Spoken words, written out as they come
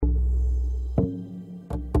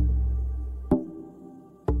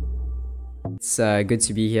It's good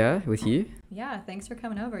to be here with you. Yeah, thanks for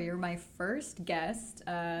coming over. You're my first guest.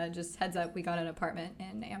 Just heads up, we got an apartment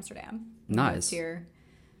in Amsterdam. Nice. Here.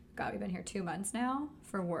 God, we've been here 2 months now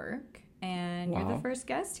for work. And Wow. you're the first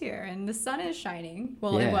guest here. And the sun is shining.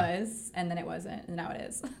 Well, Yeah. it was, and then it wasn't, and now it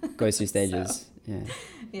is. Goes through stages. So, Yeah.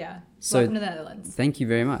 yeah. So, welcome to the Netherlands. Thank you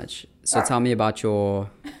very much. So tell me about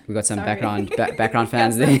we got some Sorry. background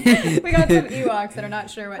fans there. We got some Ewoks that are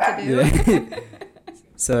not sure what to do. Yeah.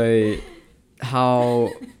 So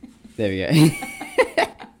there we go.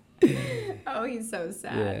 Oh, he's so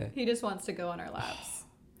sad. Yeah. He just wants to go on our laps.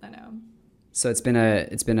 I know. So it's been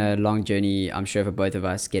a long journey, I'm sure, for both of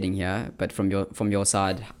us getting here. But from your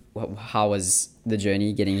side, how was the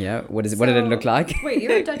journey getting here? What did it look like? Wait,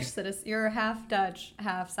 you're a Dutch citizen. You're half Dutch,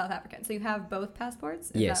 half South African. So you have both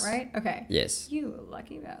passports? Is Yes. that right? Okay. Yes. You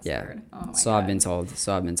lucky bastard. Yeah. Oh my So God. I've been told.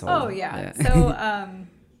 Oh yeah. So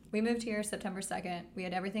we moved here September 2nd. We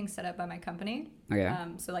had everything set up by my company. Okay.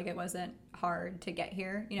 So like it wasn't hard to get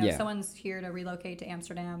here. You know, if someone's here to relocate to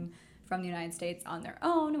Amsterdam from the United States on their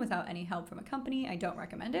own without any help from a company, I don't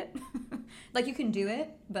recommend it. Like you can do it,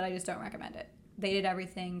 but I just don't recommend it. They did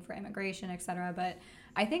everything for immigration, etc. But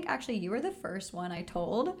I think actually you were the first one I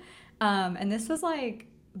told. And this was like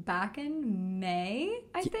back in May,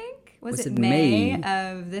 I think. Was it May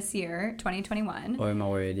of this year, 2021? Oh my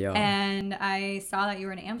word, yeah. And I saw that you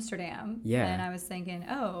were in Amsterdam. Yeah. And I was thinking,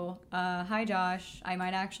 hi Josh, I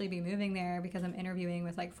might actually be moving there because I'm interviewing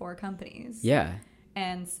with like 4 companies. Yeah.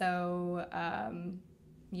 And so,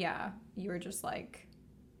 you were just like,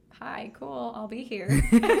 hi, cool, I'll be here.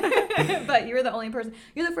 But you're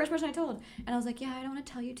the first person I told. And I was like, yeah, I don't want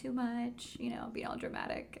to tell you too much, being all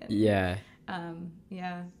dramatic. And, yeah.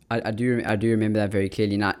 Yeah. I do remember that very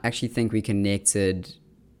clearly. And I actually think we connected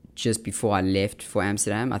just before I left for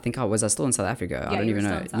Amsterdam. I think I was still in South Africa. Yeah, I don't even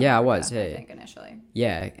know. Yeah, I was. Hey. I think initially.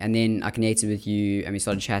 Yeah, and then I connected with you and we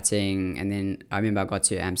started chatting, and then I remember I got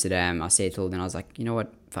to Amsterdam, I settled, and I was like, you know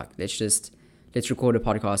what, fuck, let's record a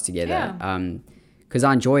podcast together. Yeah. Because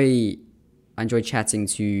I enjoy chatting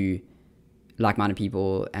to like-minded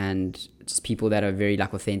people and just people that are very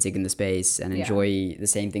like authentic in the space and enjoy the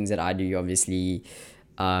same things that I do, obviously.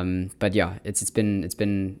 But yeah, it's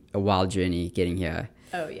been a wild journey getting here.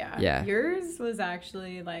 Oh yeah. Yeah. Yours was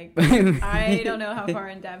actually like I don't know how far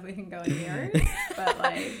in depth we can go in yours, but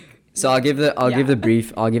like. So I'll give the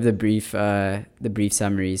brief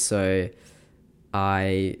summary. So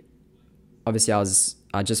I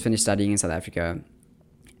just finished studying in South Africa,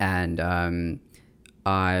 and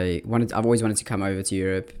I've always wanted to come over to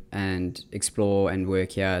Europe and explore and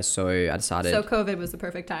work here. So I decided. So COVID was the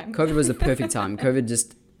perfect time. COVID was the perfect time. COVID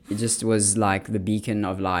just was like the beacon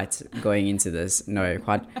of light going into this. No,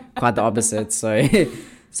 quite the opposite. So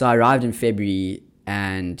I arrived in February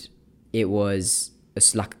and it was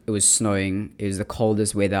snowing. It was the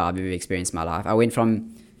coldest weather I've ever experienced in my life. I went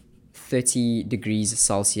from 30 degrees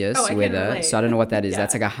Celsius weather, so I don't know what that is.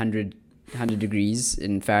 That's like 100 degrees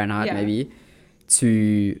in Fahrenheit maybe,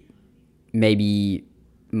 to maybe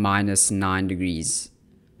 -9 degrees,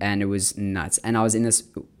 and it was nuts. And I was in this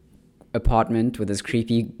apartment with this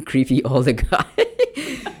creepy older guy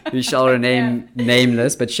who shall remain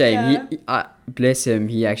nameless, but shame. Yeah. Bless him,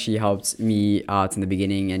 he actually helped me out in the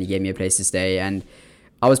beginning and he gave me a place to stay, and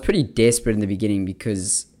I was pretty desperate in the beginning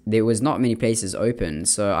because there was not many places open,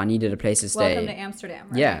 so I needed a place to stay. Welcome to Amsterdam,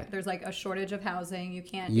 right? Yeah. There's like a shortage of housing. You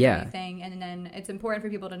can't do anything. And then it's important for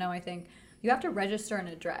people to know, I think, you have to register an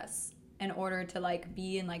address in order to like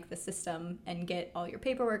be in like the system and get all your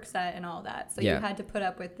paperwork set and all that. So you had to put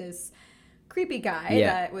up with this creepy guy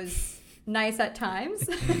that was nice at times.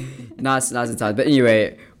 nice at times. But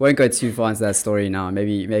anyway, won't go too far into that story now.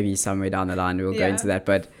 Maybe somewhere down the line we'll go into that.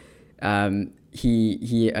 But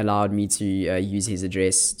he allowed me to use his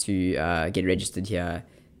address to get registered here.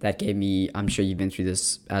 That gave me, I'm sure you've been through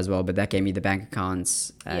this as well, but that gave me the bank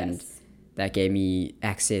accounts and that gave me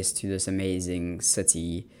access to this amazing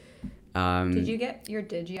city. Did you get your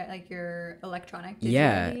your electronic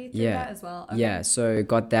digi through that as well? Okay. Yeah, so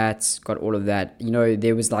got all of that.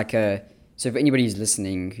 There was like so for anybody who's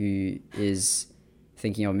listening who is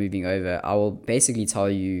thinking of moving over, I will basically tell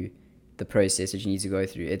you the process that you need to go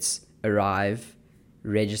through. It's arrive,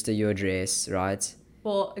 register your address, right?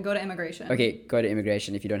 Well, go to immigration. Okay, go to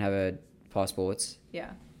immigration if you don't have a passport.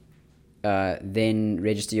 Yeah. Then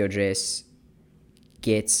register your address,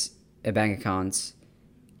 get a bank account,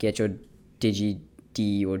 get your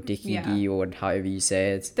D or Dicky D or however you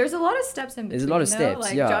say it. There's a lot of steps in between. There's a lot of steps.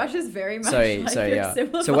 Like, yeah. Josh is very much sorry. Yeah.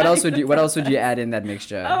 So what else would you add in that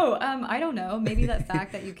mixture? Oh, I don't know. Maybe the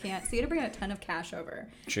fact that you can't. So you had to bring a ton of cash over.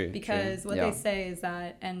 True. Because what they say is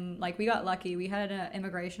that, and like we got lucky. We had an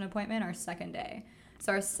immigration appointment our second day.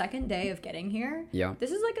 So our second day of getting here. Yeah.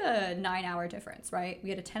 This is like a 9-hour difference, right? We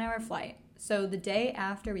had a 10-hour flight. So the day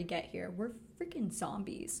after we get here, we're freaking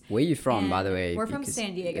zombies. Where are you from, by the way? We're from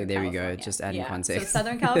San Diego, There California. We go. Just adding context. So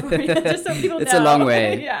Southern California, just so people know. It's a long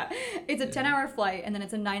way. Yeah. It's a 10-hour flight, and then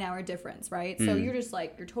it's a 9-hour difference, right? So you're just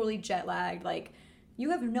like, you're totally jet lagged. Like, you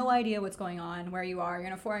have no idea what's going on, where you are. You're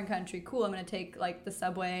in a foreign country. Cool, I'm going to take, like, the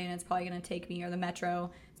subway, and it's probably going to take me, or the metro.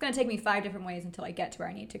 It's going to take me 5 different ways until I get to where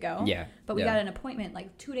I need to go. Yeah. But we got an appointment,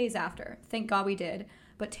 like, 2 days after. Thank God we did.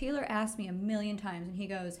 But Taylor asked me a million times, and he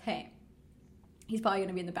goes, hey... He's probably going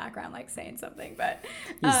to be in the background, like, saying something, but...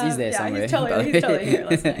 He's there somewhere. He's totally here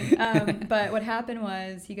listening. But what happened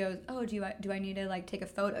was, he goes, oh, do I need to, like, take a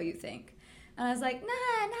photo, you think? And I was like,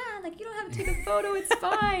 nah, like, you don't have to take a photo, it's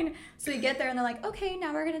fine. So we get there, and they're like, okay,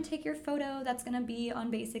 now we're going to take your photo. That's going to be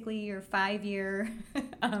on basically your 5-year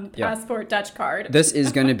passport Dutch card. This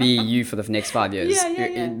is going to be you for the next 5 years.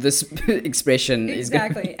 Yeah. This expression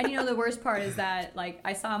exactly. And you know, the worst part is that, like,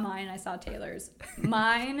 I saw mine, I saw Taylor's.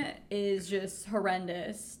 Mine is just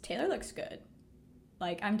horrendous. Taylor looks good.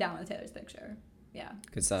 Like, I'm down with Taylor's picture. Yeah.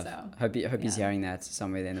 Good stuff. So, hope he's hearing that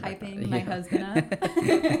somewhere there in the hyping background. my husband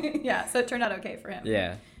up. Yeah, so it turned out okay for him.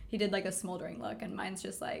 Yeah. He did like a smoldering look, and mine's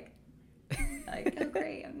just like oh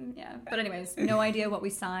great. Yeah. But anyways, no idea what we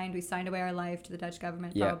signed. We signed away our life to the Dutch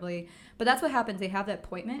government probably. But that's what happens. They have that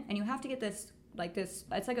appointment, and you have to get this. Like this,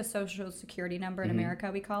 it's like a social security number in America,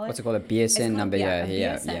 we call it. What's it called? A BSN number? Yeah.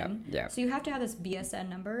 Yeah. So you have to have this BSN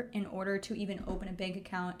number in order to even open a bank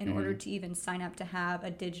account, in order to even sign up to have a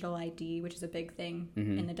digital ID, which is a big thing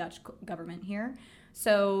in the Dutch government here.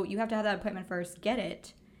 So you have to have that appointment first, get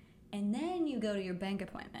it, and then you go to your bank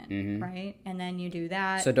appointment, right? And then you do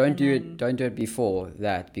that. So don't do it before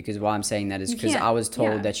that, because why I'm saying that is because I was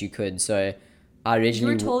told that you could. So I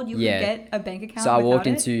originally you were told you could get a bank account. So I walked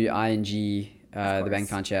into ING. The bank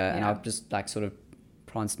account chair, and I just like sort of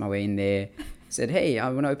pranced my way in there, said, hey, I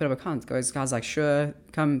want to open up an account. Guy's like, sure,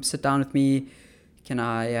 come sit down with me, can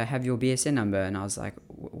I have your BSN number? And I was like,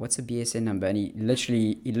 what's a BSN number? And he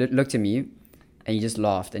literally looked at me and he just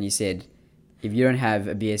laughed and he said, if you don't have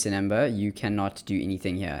a BSN number, you cannot do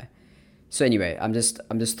anything here. So anyway, I'm just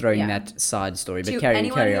throwing that side story, but carry on.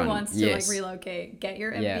 Anyone who wants to like relocate, get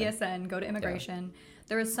your BSN, go to immigration.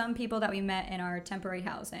 There were some people that we met in our temporary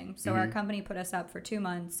housing. So our company put us up for 2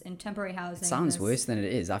 months in temporary housing. It sounds worse than it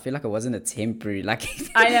is. I feel like it wasn't a temporary, like...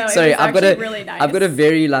 I know, sorry, it was actually really nice. I've got a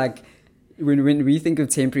very, like... When we think of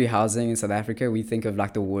temporary housing in South Africa, we think of,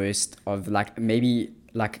 like, the worst of, like, maybe,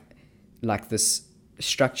 like this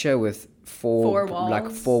structure with four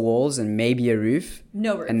walls and maybe a roof.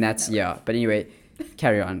 No roof. And that's, but anyway...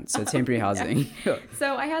 Carry on. So temporary housing.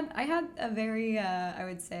 So I had a very I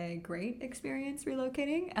would say great experience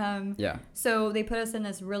relocating. So they put us in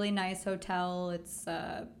this really nice hotel. It's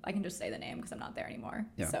I can just say the name because I'm not there anymore.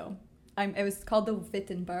 Yeah. So it was called the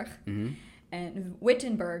Wittenberg, and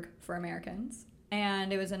Wittenberg for Americans.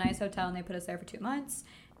 And it was a nice hotel, and they put us there for 2 months.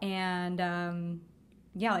 And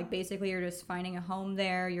like basically you're just finding a home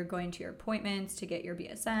there. You're going to your appointments to get your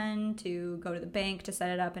BSN, to go to the bank to set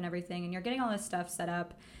it up and everything. And you're getting all this stuff set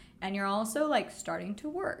up. And you're also like starting to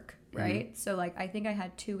work, right? So like I think I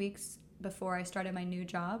had 2 weeks before I started my new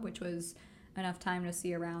job, which was enough time to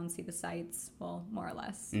see around, see the sights. Well, more or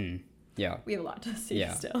less. Yeah. We have a lot to see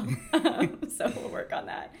still. So we'll work on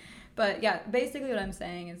that. But yeah, basically what I'm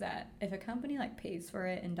saying is that if a company like pays for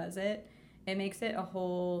it and does it, it makes it a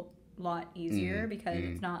whole lot easier because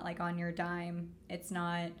it's not like on your dime. It's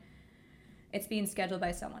being scheduled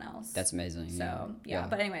by someone else. That's amazing. So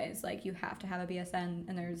but anyways, like you have to have a BSN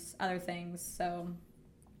and there's other things, so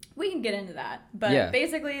we can get into that. But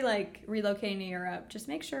basically like relocating to Europe, just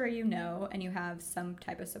make sure you know and you have some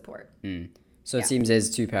type of support. So it seems there's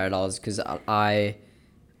two parallels, because I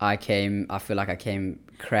feel like I came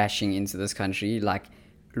crashing into this country, like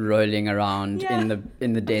rolling around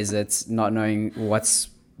in the deserts, not knowing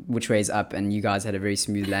which way is up, and you guys had a very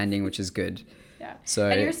smooth landing, which is good. So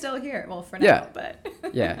and you're still here, well, for now, but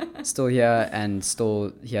still here and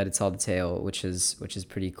still here to tell the tale, which is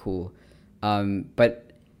pretty cool.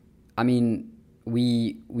 But I mean,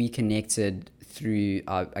 we connected through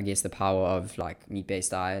I guess the power of like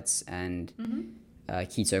meat-based diets and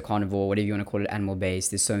keto, carnivore, whatever you want to call it, animal-based.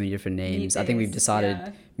 There's so many different names. I think we've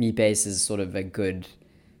decided meat-based is sort of a good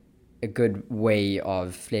a good way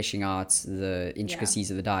of fleshing out the intricacies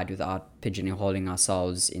of the diet without pigeonholing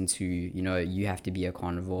ourselves into, you know, you have to be a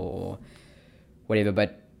carnivore or whatever.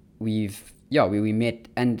 But we met,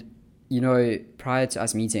 and, you know, prior to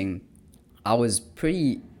us meeting, I was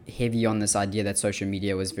pretty heavy on this idea that social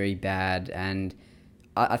media was very bad, and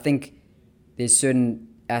I think there's certain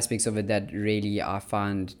aspects of it that really I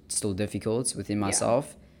find still difficult within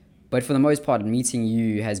myself. But for the most part, meeting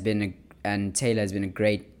you and Taylor has been a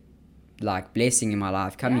great like blessing in my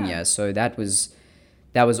life coming here. So that was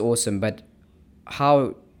awesome. But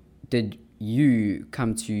how did you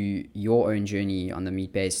come to your own journey on the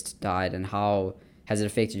meat-based diet, and how has it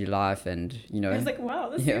affected your life? And, you know, I was like, wow,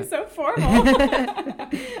 this seems so formal.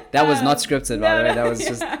 That was not scripted, by the way. That was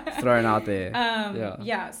just thrown out there.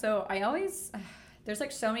 So I always there's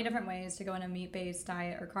like so many different ways to go on a meat-based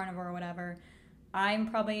diet or carnivore or whatever. I'm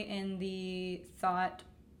probably in the thought,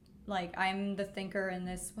 like, I'm the thinker in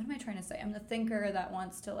this. What am I trying to say? I'm the thinker that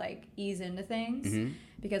wants to, like, ease into things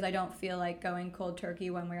because I don't feel like going cold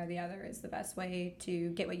turkey one way or the other is the best way to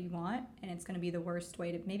get what you want, and it's going to be the worst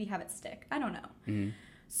way to maybe have it stick. I don't know.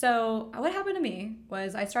 So what happened to me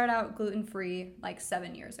was I started out gluten-free like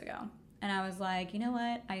 7 years ago, and I was like, you know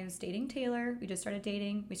what? I was dating Taylor. We just started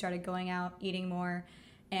dating. We started going out, eating more,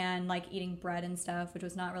 and, like, eating bread and stuff, which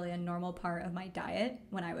was not really a normal part of my diet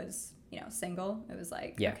when I was, you know, single. It was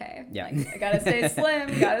like, okay, like, I gotta stay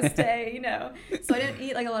slim, gotta stay, you know. So I didn't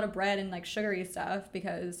eat like a lot of bread and like sugary stuff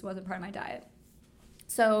because it wasn't part of my diet.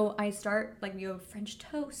 So I start, like, you have French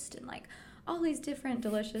toast and like all these different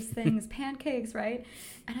delicious things, pancakes, right?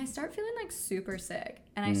 And I start feeling like super sick,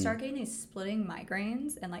 and I start getting these splitting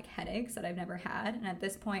migraines and like headaches that I've never had. And at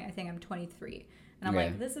this point, I think I'm 23. And I'm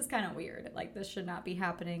like, this is kind of weird. Like, this should not be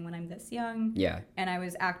happening when I'm this young. Yeah. And I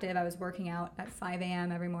was active. I was working out at 5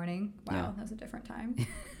 a.m. every morning. Wow, that was a different time.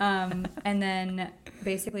 And then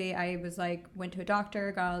basically I was like, went to a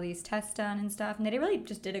doctor, got all these tests done and stuff. And they really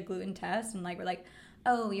just did a gluten test and like were like,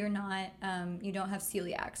 oh, you're not, you don't have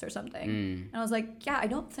celiacs or something. And I was like, yeah, I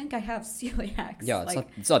don't think I have celiacs. Yeah, like,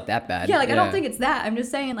 it's not that bad. Yeah, like, I don't think it's that. I'm just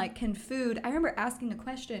saying, like, can food, I remember asking the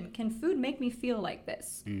question, can food make me feel like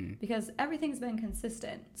this? Because everything's been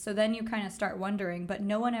consistent. So then you kind of start wondering, but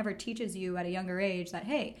no one ever teaches you at a younger age that,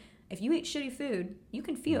 hey, if you eat shitty food, you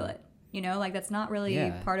can feel it. You know, like, that's not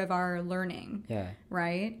really part of our learning. Yeah.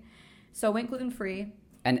 Right? So I went gluten-free,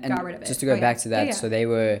 and got rid of it. Just to go back to that, so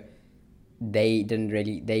they didn't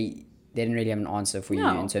really have an answer for you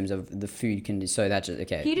in terms of the food can do. So that's just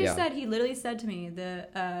okay. He just said, he literally said to me, the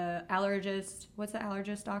allergist, what's the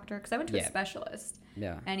allergist doctor? Because I went to a specialist.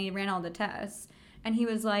 Yeah. And he ran all the tests. And he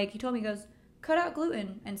was like, he told me, he goes, cut out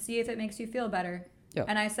gluten and see if it makes you feel better. Yeah.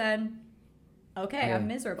 And I said, okay, I'm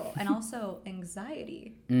miserable. And also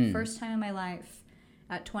anxiety. First time in my life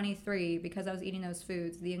at 23, because I was eating those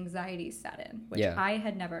foods, the anxiety set in, which I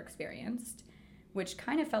had never experienced, which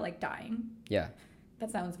kind of felt like dying. Yeah.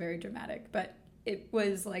 That sounds very dramatic, but it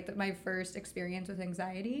was like my first experience with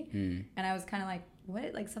anxiety. And I was kind of like,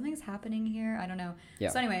 what? Like, something's happening here? I don't know. Yeah.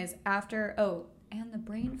 So anyways, and the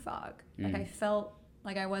brain fog. Like, I felt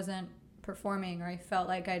like I wasn't performing, or I felt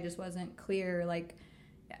like I just wasn't clear. Like,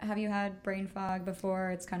 have you had brain fog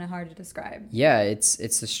before? It's kind of hard to describe. Yeah, it's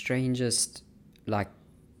the strangest,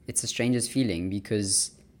 feeling,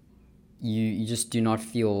 because you just do not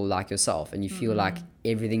feel like yourself, and you feel like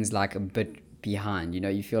everything's like a bit behind, you know.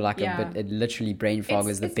 You feel like literally brain fog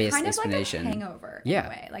is the best explanation. It's kind of like a hangover in a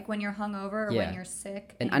way. Like when you're hungover or when you're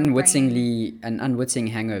sick. An unwitting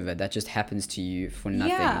hangover that just happens to you for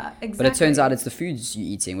nothing. Yeah, exactly. But it turns out it's the foods you're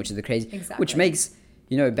eating, which is the crazy. Exactly. Which makes,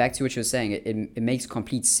 you know, back to what you were saying, it makes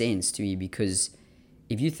complete sense to me, because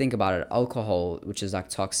if you think about it, alcohol, which is like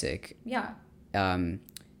toxic. Yeah.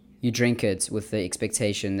 You drink it with the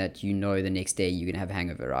expectation that, you know, the next day you're going to have a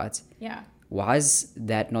hangover, right? Yeah. Why is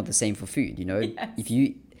that not the same for food, you know?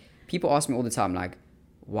 Yes. People ask me all the time, like,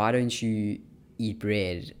 why don't you eat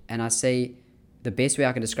bread? And I say, the best way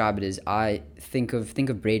I can describe it is, I think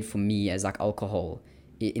of bread for me as like alcohol,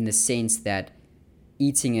 in the sense that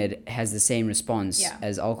eating it has the same response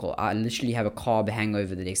as alcohol. I literally have a carb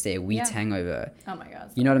hangover the next day, a wheat hangover. Oh my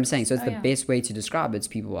God. You know what I'm saying? So it's the best way to describe it to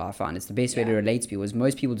people, I find. It's the best way to relate to people, is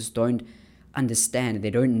most people just don't understand. They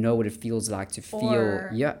don't know what it feels like to feel.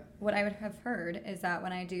 What I would have heard is that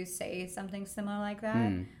when I do say something similar like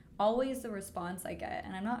that, always the response I get,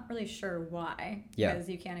 and I'm not really sure why, because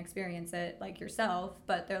you can't experience it like yourself,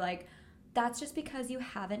 but they're like, that's just because you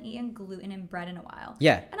haven't eaten gluten and bread in a while.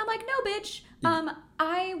 Yeah. And I'm like, no, bitch.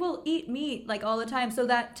 I will eat meat like all the time. So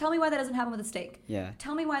tell me why that doesn't happen with a steak. Yeah.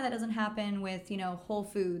 Tell me why that doesn't happen with, you know, whole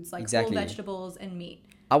foods, like whole vegetables and meat.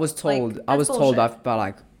 I was told by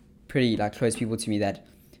like pretty like close people to me that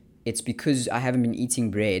it's because I haven't been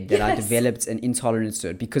eating bread that I developed an intolerance to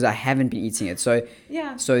it because I haven't been eating it. So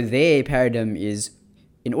their paradigm is,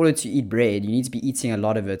 in order to eat bread, you need to be eating a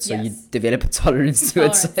lot of it, so you develop a tolerance to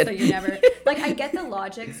it. So you never, like, I get the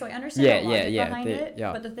logic, so I understand the logic behind it,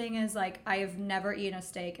 but the thing is, like, I've never eaten a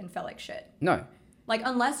steak and felt like shit. No. Like,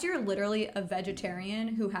 unless you're literally a vegetarian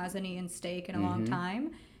who hasn't eaten steak in a long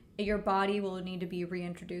time, your body will need to be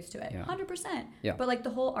reintroduced to it. 100%. Yeah. But, like,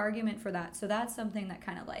 the whole argument for that, so that's something that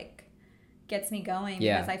kind of, like, gets me going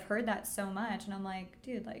because I've heard that so much, and I'm like,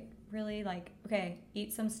 dude, like, really, like, okay,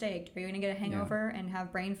 eat some steak. Are you going to get a hangover and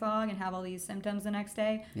have brain fog and have all these symptoms the next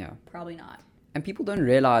day? Yeah. Probably not. And people don't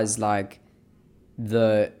realize, like,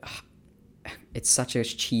 it's such a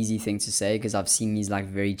cheesy thing to say because I've seen these, like,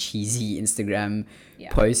 very cheesy Instagram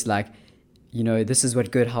posts, like, you know, this is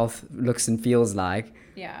what good health looks and feels like.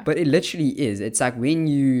 Yeah. But it literally is. It's like when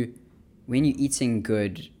you're eating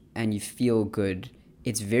good and you feel good,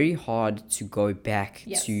 it's very hard to go back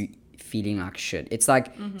to feeling like shit. It's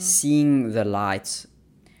like seeing the light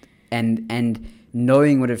and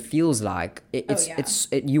knowing what it feels like.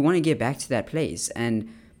 You want to get back to that place,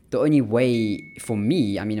 and the only way for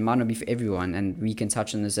me, I mean, it might not be for everyone, and we can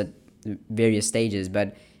touch on this at various stages,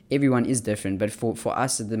 but everyone is different. But for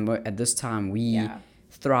us at this time, we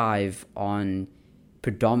thrive on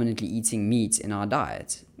predominantly eating meat in our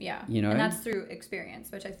diet. Yeah. You know? And that's through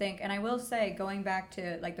experience, which I think, and I will say, going back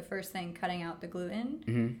to, like, the first thing, cutting out the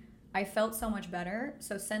gluten, I felt so much better.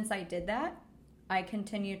 So since I did that, I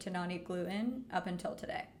continued to not eat gluten up until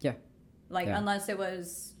today. Yeah. Like, unless it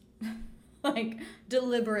was like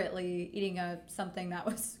deliberately eating something that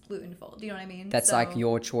was glutenful. Do you know what I mean? That's like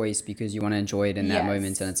your choice because you want to enjoy it in that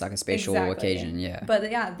moment, and it's like a special occasion. Yeah. But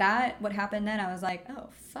what happened then, I was like, oh,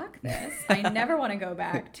 fuck this. I never want to go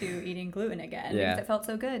back to eating gluten again because it felt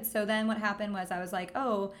so good. So then what happened was I was like,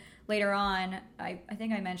 oh, later on, I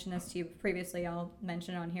think I mentioned this to you previously. I'll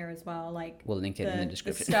mention it on here as well. Like, we'll link it in the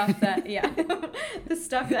description. The stuff that, the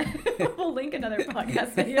stuff that we'll link another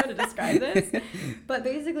podcast video to describe this. But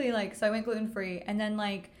basically, like, so I went gluten free, and then,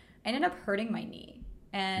 like, I ended up hurting my knee.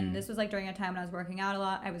 And this was, like, during a time when I was working out a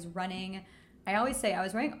lot. I was running. I always say I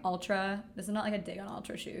was wearing Ultra. This is not like a dig on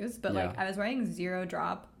Ultra shoes, but like I was wearing 0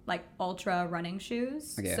 drop, like, Ultra running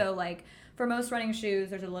shoes. Okay. So, like, for most running shoes,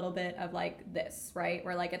 there's a little bit of, like, this, right?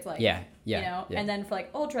 Where, like, it's like, you know? And then for, like,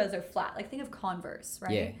 Ultras, they're flat. Like, think of Converse,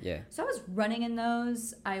 right? Yeah. So I was running in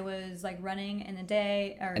those. I was, like, running in the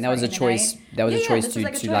day. And that was a choice. That was a choice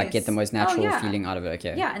to get the most natural feeling out of it.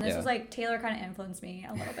 Okay. Yeah, and this was, like, Taylor kind of influenced me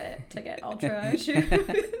a little bit to get Ultra shoes.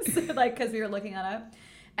 Like, because we were looking that up.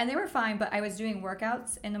 And they were fine, but I was doing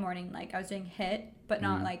workouts in the morning. Like, I was doing HIIT, but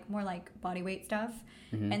not, like, more like body weight stuff.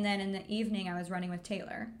 And then in the evening, I was running with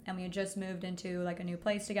Taylor. And we had just moved into, like, a new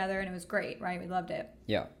place together, and it was great, right? We loved it.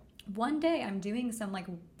 Yeah. One day, I'm doing some, like,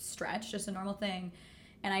 stretch, just a normal thing,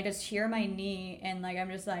 and I just hear my knee, and, like, I'm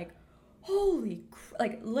just like, holy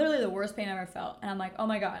like, literally the worst pain I ever felt. And I'm like, oh,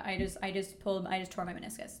 my God, I just tore my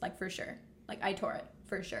meniscus, like, for sure. Like, I tore it,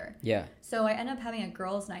 for sure. Yeah. So I end up having a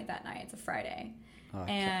girls' night that night. It's a Friday. Oh,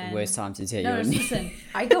 and worst time to tell you. Listen,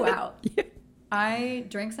 I go out. I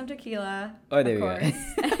drink some tequila. Oh, there we go.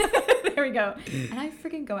 There we go. And I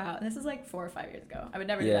freaking go out. And this is like 4 or 5 years ago. I would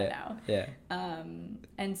never do that now. Yeah.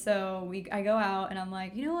 And so I go out, and I'm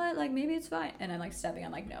like, you know what? Like, maybe it's fine. And I'm like stepping.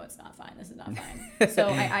 I'm like, no, it's not fine. This is not fine. So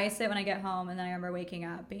I ice it when I get home, and then I remember waking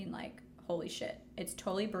up being like, holy shit, it's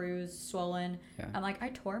totally bruised, swollen. Yeah. I'm like, I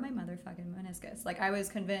tore my motherfucking meniscus. Like, I was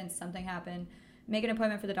convinced something happened. Make an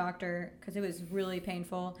appointment for the doctor because it was really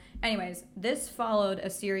painful. Anyways, this followed a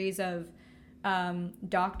series of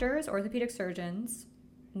doctors, orthopedic surgeons,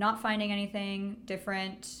 not finding anything,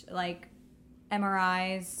 different, like,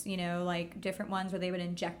 MRIs, you know, like, different ones where they would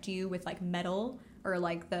inject you with, like, metal or,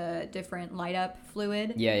 like, the different light up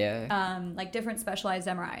fluid. Like, different specialized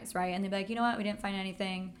MRIs, right? And they'd be like, you know what, we didn't find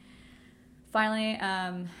anything. Finally,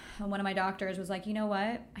 one of my doctors was like, you know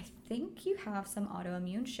what? I think you have some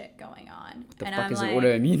autoimmune shit going on. What the fuck is an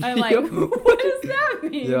autoimmune? I'm like, what does that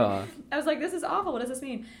mean? Yeah. I was like, this is awful. What does this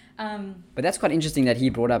mean? But that's quite interesting that he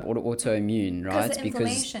brought up autoimmune, right? Because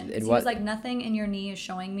inflammation. He was like, nothing in your knee is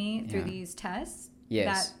showing me through these tests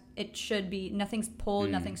that it should be, nothing's pulled,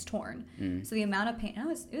 nothing's torn. So the amount of pain, it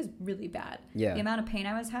was really bad. Yeah. The amount of pain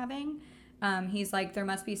I was having, he's like, there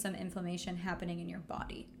must be some inflammation happening in your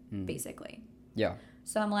body, basically. Yeah.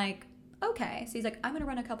 So I'm like, okay. So he's like, I'm going to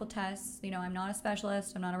run a couple tests. You know, I'm not a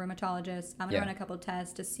specialist. I'm not a rheumatologist. I'm going to run a couple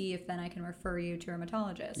tests to see if then I can refer you to a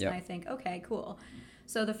rheumatologist. And I think, okay, cool.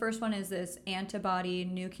 So the first one is this antibody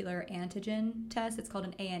nuclear antigen test. It's called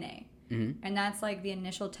an ANA. And that's like the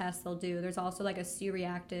initial test they'll do. There's also like a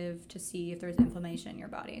c-reactive to see if there's inflammation in your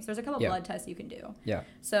body. So there's a couple blood tests you can do. Yeah.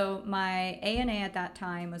 So my ANA at that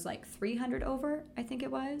time was like 300 over, I think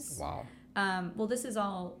it was. Wow. Well, this is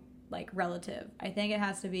all like relative. I think it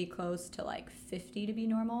has to be close to like 50 to be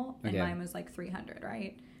normal, and mine was like 300,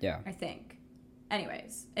 right? Yeah. I think.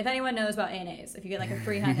 Anyways, if anyone knows about ANAs, if you get like a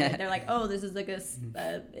 300, they're like, oh, this is like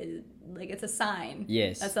like it's a sign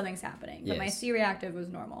that something's happening. But my C-reactive was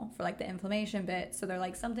normal for like the inflammation bit, so they're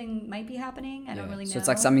like, something might be happening. I don't really know. So it's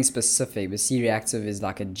like something specific, but C-reactive is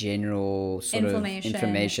like a general sort of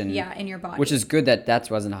inflammation. Yeah, in your body. Which is good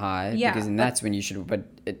that wasn't high, because then that's when you should, but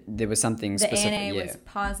there was something specific. The ANA was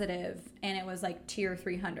positive, and it was like tier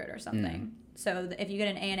 300 or something. So if you get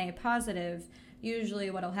an ANA positive, usually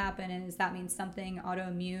what'll happen is that means something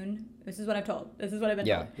autoimmune. This is what I've told. This is what I've been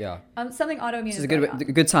told. Yeah. Something autoimmune is a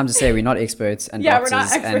good time to say we're not experts and we're doctors.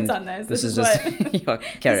 not experts on this. This is just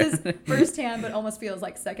this is firsthand, but almost feels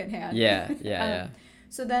like secondhand. Yeah.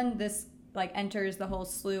 So then this like enters the whole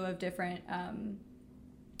slew of different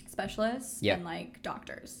specialists and like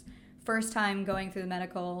doctors. First time going through the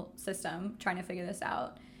medical system, trying to figure this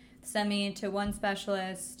out. Send me to one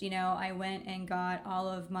specialist. I went and got all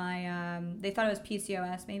of my they thought it was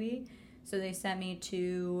PCOS maybe, so they sent me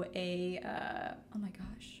to a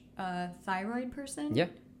thyroid person. I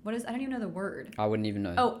don't even know the word. I wouldn't even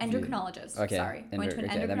know. Oh, endocrinologist. Okay. Sorry. Went to an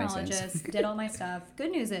endocrinologist, did all my stuff.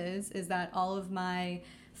 Good news is that all of my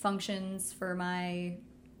functions for my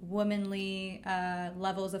womanly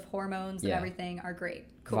levels of hormones and everything are great.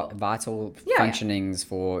 Cool. Vital functionings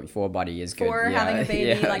for a body is good. For having a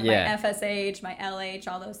baby, my FSH, my LH,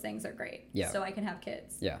 all those things are great. Yeah. So I can have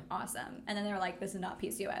kids. Yeah. Awesome. And then they were like, this is not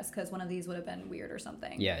PCOS because one of these would have been weird or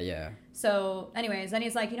something. Yeah. So anyways, then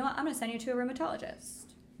he's like, you know what? I'm going to send you to a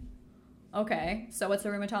rheumatologist. Okay, so what's a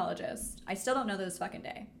rheumatologist? I still don't know this fucking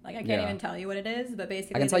day. Like, I can't even tell you what it is, but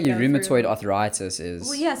basically I can tell you rheumatoid arthritis is...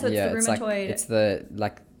 Well, yeah, so it's the rheumatoid... It's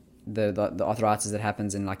the arthritis that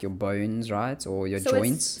happens in like your bones, right? Or your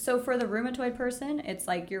joints. So for the rheumatoid person, it's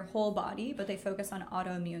like your whole body, but they focus on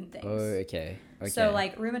autoimmune things. Oh, okay. So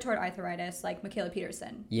like rheumatoid arthritis, like Michaela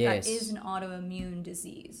Peterson. Yes. That is an autoimmune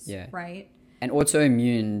disease. Yeah. Right? And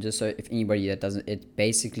autoimmune, just so if anybody that doesn't, it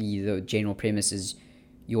basically, the general premise is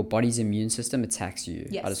your body's immune system attacks you.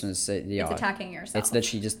 Yes. I just want to say, it's attacking yourself. It's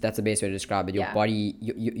literally that's the best way to describe it. Your body,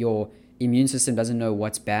 your immune system doesn't know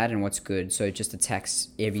what's bad and what's good, so it just attacks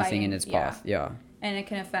everything in its path. Yeah. And it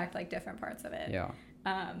can affect like different parts of it. Yeah.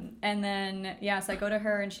 And then so I go to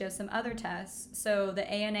her and she has some other tests. So the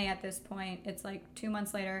ANA at this point, it's like 2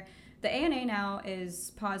 months later. The ANA now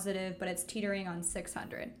is positive, but it's teetering on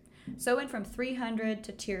 600. So it went from 300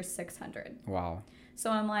 to tier 600. Wow. So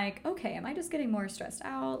I'm like, okay, am I just getting more stressed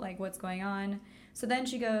out? Like, what's going on? So then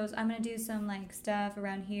she goes, I'm going to do some like stuff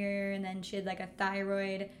around here. And then she had like a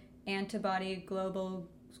thyroid antibody global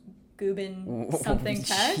Gubin something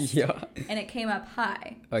test. Yeah. And it came up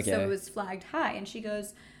high. Okay. So it was flagged high. And she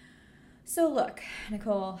goes, so look,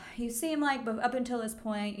 Nicole, you seem like up until this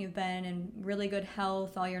point, you've been in really good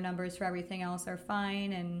health. All your numbers for everything else are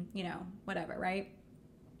fine. And, whatever, right?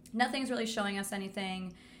 Nothing's really showing us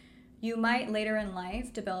anything. You might later in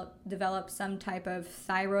life develop some type of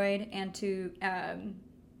thyroid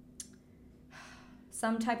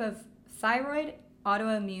some type of thyroid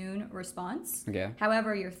autoimmune response. Okay.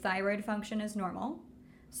 However, your thyroid function is normal,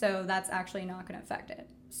 so that's actually not going to affect it.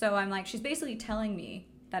 So I'm like, she's basically telling me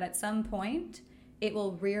that at some point it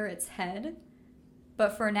will rear its head,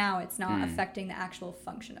 but for now it's not affecting the actual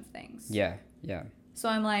function of things. Yeah. So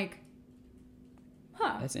I'm like,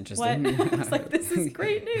 that's interesting. I was like, this is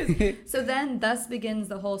great news. So then thus begins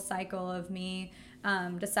the whole cycle of me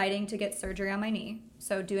deciding to get surgery on my knee.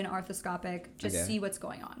 So do an arthroscopic, just see what's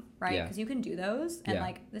going on, right? Because you can do those.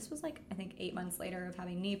 And this was like, I think 8 months later of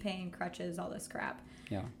having knee pain, crutches, all this crap.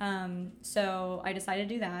 Yeah. So I decided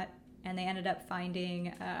to do that. And they ended up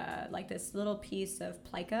finding like this little piece of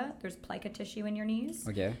plica. There's plica tissue in your knees.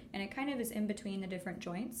 Okay. And it kind of is in between the different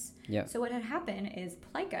joints. Yeah. So what had happened is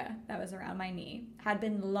plica that was around my knee had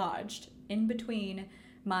been lodged in between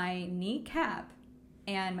my kneecap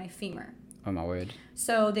and my femur. Oh my word.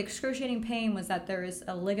 So the excruciating pain was that there is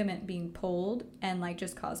a ligament being pulled and like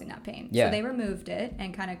just causing that pain. Yeah. So they removed it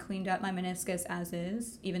and kind of cleaned up my meniscus as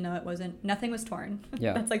is, even though nothing was torn.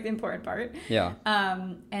 Yeah. That's like the important part. Yeah.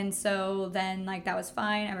 And so then like that was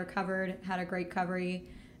fine. I recovered, had a great recovery,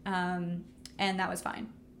 and that was fine.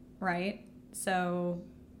 Right. So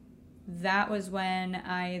that was when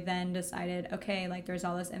I then decided, okay, like there's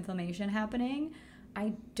all this inflammation happening.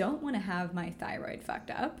 I don't want to have my thyroid fucked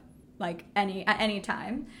up. Like at any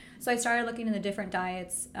time. So I started looking into different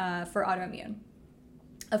diets for autoimmune.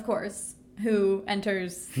 of course, who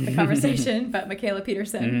enters the conversation, but Michaela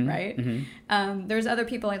Peterson, right? There's other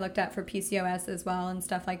people I looked at for PCOS as well and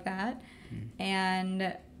stuff like that.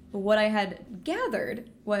 And what I had gathered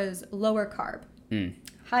was lower carb,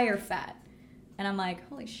 higher fat. And I'm like,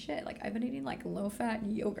 holy shit, like I've been eating like low fat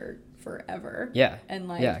yogurt forever. Yeah. And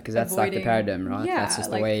like, yeah, because that's like the paradigm, right? Yeah, that's just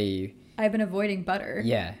the like, way you... I've been avoiding butter.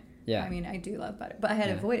 Yeah. Yeah. I mean, I do love butter, but I had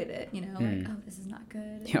avoided it, you know, like, oh, this is not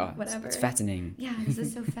good. Yeah, whatever. It's fattening. Yeah, this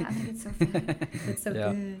is so fat. Like, it's so fat. It's so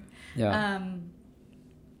good. Yeah.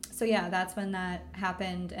 So yeah, that's when that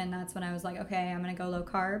happened, and that's when I was like, okay, I'm gonna go low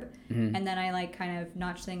carb, and then I like kind of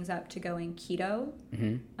notched things up to going keto.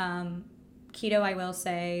 Keto, I will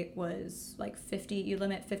say, was like 50. You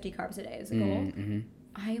limit 50 carbs a day as a goal.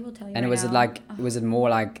 I will tell you. And right was now, it like? Was it more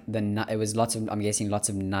like the nut? It was lots of. I'm guessing lots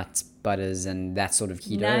of nuts, butters, and that sort of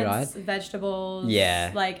keto, nuts, right? vegetables,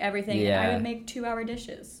 Yeah, like everything. Yeah. And I would make 2-hour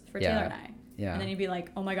dishes for Taylor and I. Yeah. And then you'd be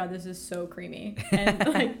like, oh my God, this is so creamy.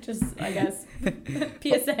 And like, just, I guess,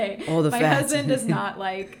 PSA. All the my fat. husband does not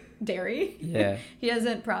like dairy. Yeah. He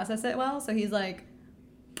doesn't process it well. So he's like,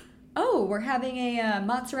 oh, we're having a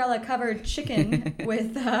mozzarella covered chicken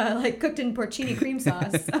with like cooked in porcini cream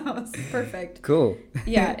sauce. Oh, it's perfect. Cool.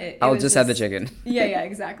 Yeah. It I'll was just have the chicken. Yeah,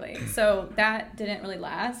 exactly. So that didn't really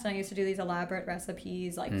last. And I used to do these elaborate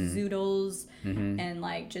recipes like zoodles and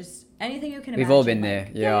like just anything you can imagine. We've all been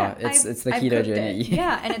like, there. Yeah. It's the keto journey.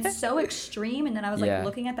 Yeah. And it's so extreme. And then I was like Yeah.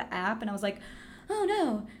 looking at the app and I was like, oh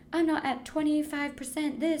no, I'm not at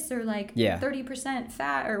 25% this or like 30%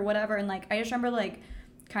 fat or whatever. And like, I just remember like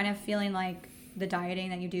kind of feeling like the dieting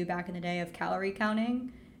that you do back in the day of calorie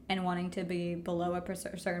counting and wanting to be below a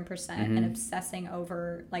certain percent and obsessing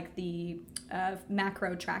over like the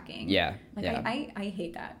macro tracking. Yeah. Like yeah. I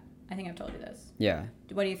hate that. I think I've told you this. Yeah.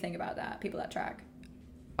 What do you think about that? People that track?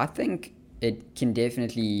 I think it can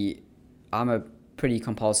definitely... I'm a pretty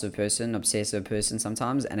compulsive person, obsessive person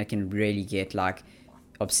sometimes, and it can really get like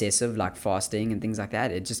obsessive, like fasting and things like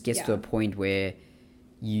that. It just gets to a point where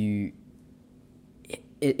you...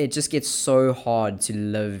 It just gets so hard to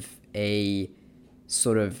live a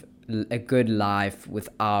sort of a good life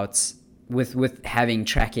without with having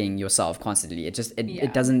tracking yourself constantly.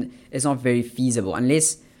 It doesn't, it's not very feasible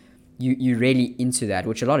unless you're really into that,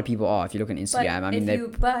 which a lot of people are. If you look on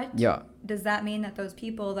Instagram, but does that mean that those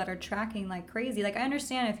people that are tracking like crazy, like I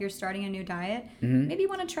understand if you're starting a new diet, maybe you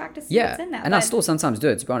want to track to see what's in that. And I still sometimes do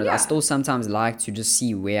it, to be honest. I still sometimes like to just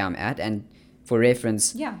see where I'm at, and for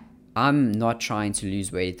reference, I'm not trying to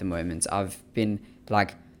lose weight at the moment. I've been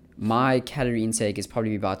like, my calorie intake is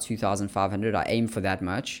probably about 2,500. I aim for that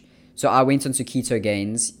much. So I went onto keto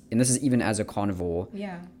gains, and this is even as a carnivore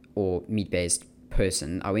or meat-based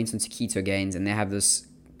person. I went into keto gains, and they have this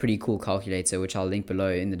pretty cool calculator, which I'll link below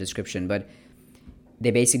in the description. But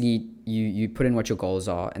they basically, you put in what your goals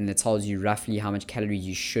are, and it tells you roughly how much calories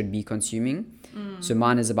you should be consuming. So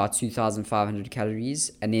mine is about 2,500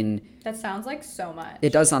 calories, and then... That sounds like so much.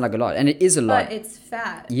 It does sound like a lot, and it is a lot. But it's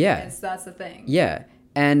fat. Yeah. That's the thing. Yeah.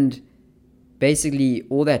 And basically,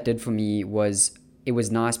 all that did for me was, it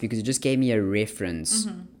was nice because it just gave me a reference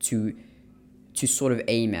to sort of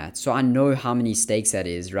aim at. So I know how many steaks that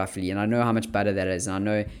is, roughly, and I know how much butter that is, and I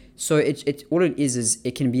know... So it all it is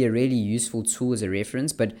it can be a really useful tool as a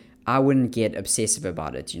reference, but I wouldn't get obsessive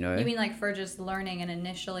about it, you know? You mean like for just learning and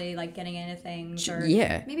initially like getting into things? Or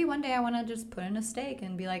maybe one day I want to just put in a steak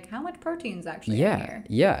and be like, how much protein's actually in here?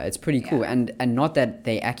 Yeah, it's pretty cool. And not that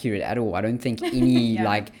they're accurate at all. I don't think any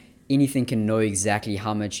like anything can know exactly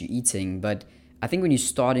how much you're eating. But I think when you're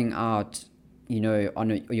starting out, you know,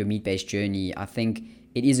 on your meat-based journey, I think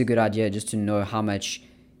it is a good idea just to know how much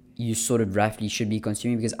you sort of roughly should be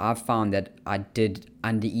consuming, because I've found that I did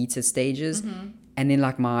undereat at stages. And then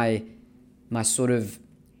like my sort of,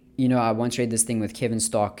 you know, I once read this thing with Kevin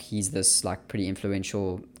Stock. He's this like pretty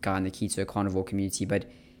influential guy in the keto carnivore community, but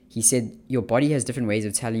he said your body has different ways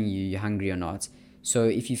of telling you you're hungry or not. So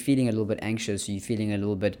if you're feeling a little bit anxious, or you're feeling a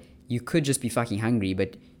little bit, you could just be fucking hungry,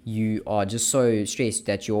 but you are just so stressed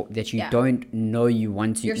that you don't know you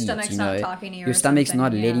want to eat. Your stomach's not talking to you. Your stomach's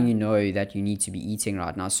not letting you know that you need to be eating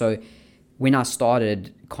right now. So when I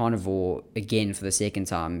started carnivore again for the second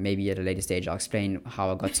time, maybe at a later stage I'll explain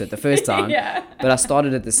how I got to it the first time. But I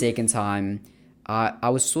started it the second time. I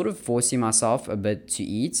was sort of forcing myself a bit to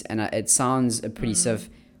eat, and it sounds a pretty stiff,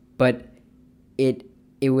 but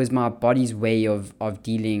it was my body's way of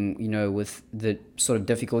dealing, you know, with the sort of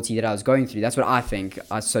difficulty that I was going through. That's what I think,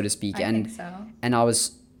 so to speak. I think so. And I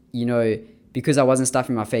was, you know, because I wasn't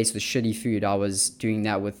stuffing my face with shitty food, I was doing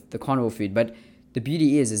that with the carnivore food. But the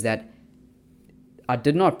beauty is that I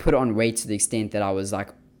did not put on weight to the extent that I was like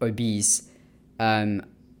obese.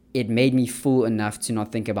 it made me full enough to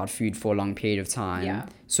not think about food for a long period of time. Yeah.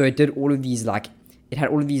 So it did all of these like, it had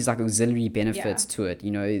all of these like auxiliary benefits to it,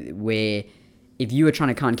 you know, where if you were trying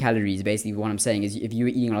to count calories, basically what I'm saying is if you were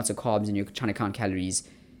eating lots of carbs and you're trying to count calories,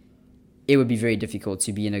 it would be very difficult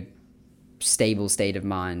to be in a stable state of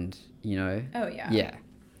mind, you know? Oh, yeah. Yeah.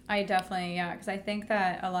 I definitely, because I think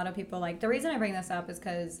that a lot of people, like, the reason I bring this up is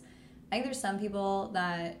because I think there's some people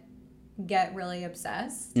that get really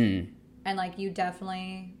obsessed. And, like, you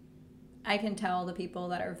definitely, I can tell the people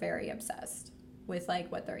that are very obsessed with,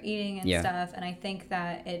 like, what they're eating and stuff. And I think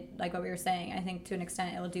that it, like what we were saying, I think to an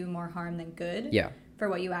extent it will do more harm than good for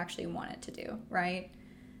what you actually want it to do, right?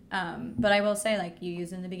 But I will say, like, you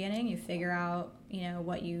use in the beginning, you figure out, you know,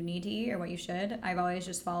 what you need to eat or what you should. I've always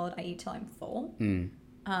just followed, I eat till I'm full.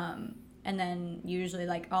 And then usually,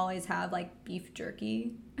 like, always have, like, beef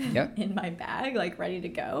jerky in my bag, like, ready to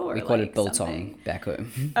go. Or, we call like, it biltong back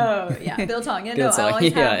home. Oh, yeah, biltong. Yeah, no, I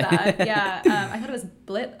always have that. Yeah, I thought it was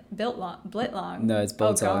blitlong. No, it's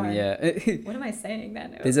biltong, What am I saying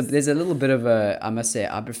then? There's a little bit of a, I must say,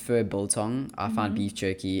 I prefer biltong. I find beef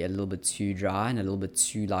jerky a little bit too dry and a little bit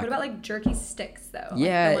too, like... What about, like, jerky sticks, though?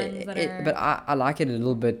 Yeah, like the ones that are... but I like it a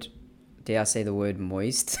little bit... Dare I say the word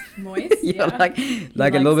moist? Moist? Yeah, like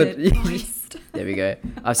a little bit. Moist. There we go.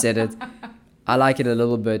 I've said it. I like it a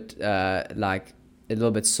little bit, like a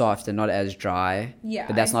little bit soft and not as dry. Yeah,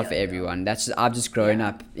 but that's not for everyone. That's just, I've just grown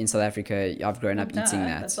up in South Africa. I've grown up eating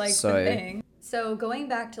that. That's like so the thing. So going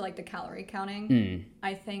back to like the calorie counting,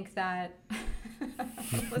 I think that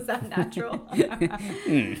was that natural?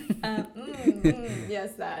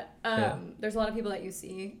 Yes, that. There's a lot of people that you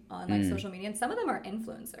see on like social media, and some of them are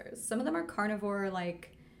influencers. Some of them are carnivore,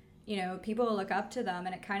 like, you know, people look up to them,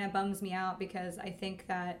 and it kind of bums me out because I think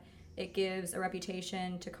that it gives a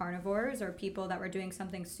reputation to carnivores or people that were doing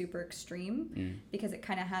something super extreme because it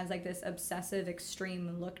kind of has like this obsessive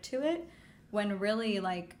extreme look to it, when really,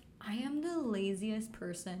 like, I am the laziest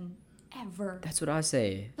person ever. That's what I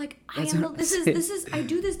say. Like, I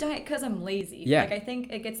do this diet because I'm lazy. Yeah. Like, I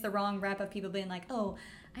think it gets the wrong rep of people being like, oh,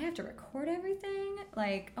 I have to record everything.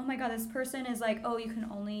 Like, oh my God, this person is like, oh, you can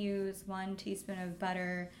only use 1 teaspoon of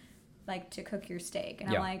butter, like, to cook your steak.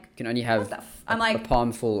 And I'm like, you can only have a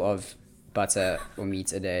palmful of butter or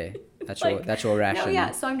meat a day. That's like, that's your ration. No,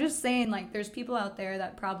 yeah. So I'm just saying, like, there's people out there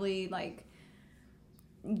that probably, like,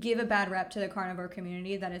 give a bad rep to the carnivore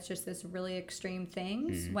community that it's just this really extreme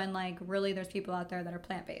things when, like, really there's people out there that are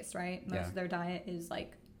plant-based, right? Most of their diet is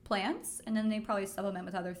like plants, and then they probably supplement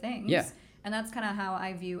with other things. And that's kind of how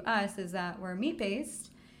I view us, is that we're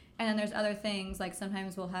meat-based, and then there's other things, like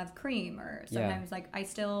sometimes we'll have cream, or sometimes like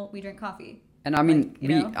we drink coffee. And I mean,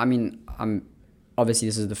 I'm obviously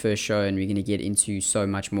this is the first show and we're going to get into so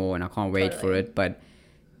much more, and I can't wait for it, but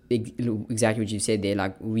exactly what you said there,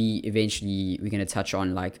 like we're going to touch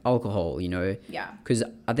on like alcohol, you know, because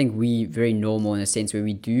I think we very normal in a sense where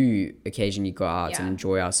we do occasionally go out and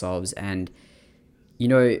enjoy ourselves, and you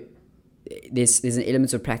know there's an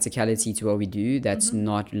element of practicality to what we do that's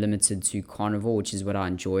not limited to carnivore, which is what I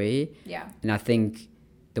enjoy. And I think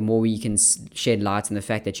the more we can shed light on the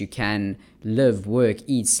fact that you can live, work,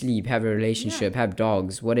 eat, sleep, have a relationship, have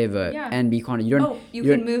dogs, whatever, and be carnivore. You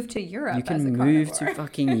can move to Europe. You can move to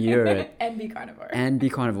fucking Europe and be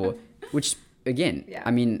carnivore. Which again,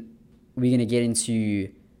 I mean, we're gonna get into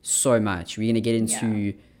so much. We're gonna get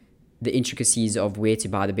into the intricacies of where to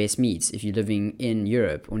buy the best meats if you're living in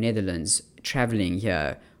Europe or Netherlands, traveling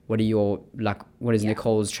here. What is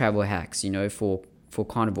Nicole's travel hacks, you know, for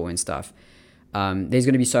carnivore and stuff. There's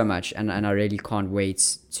going to be so much, and I really can't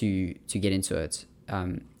wait to get into it.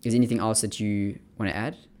 Is anything else that you want to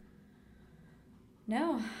add?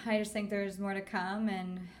 No, I just think there's more to come,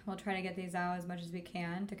 and we'll try to get these out as much as we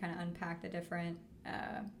can to kind of unpack the different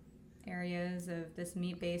areas of this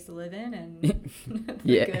meat-based living, and the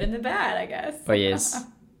good and the bad, I guess. Oh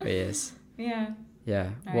yes. Yeah.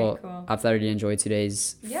 Well, cool. I've thoroughly enjoyed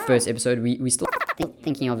today's first episode. We still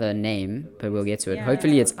thinking of a name, but we'll get to it.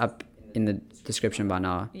 Hopefully it's up in the description by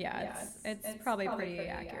now. It's probably pretty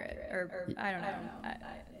accurate, or I don't know.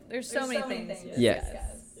 There's so many things.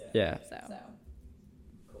 So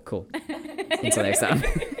cool. Until next time.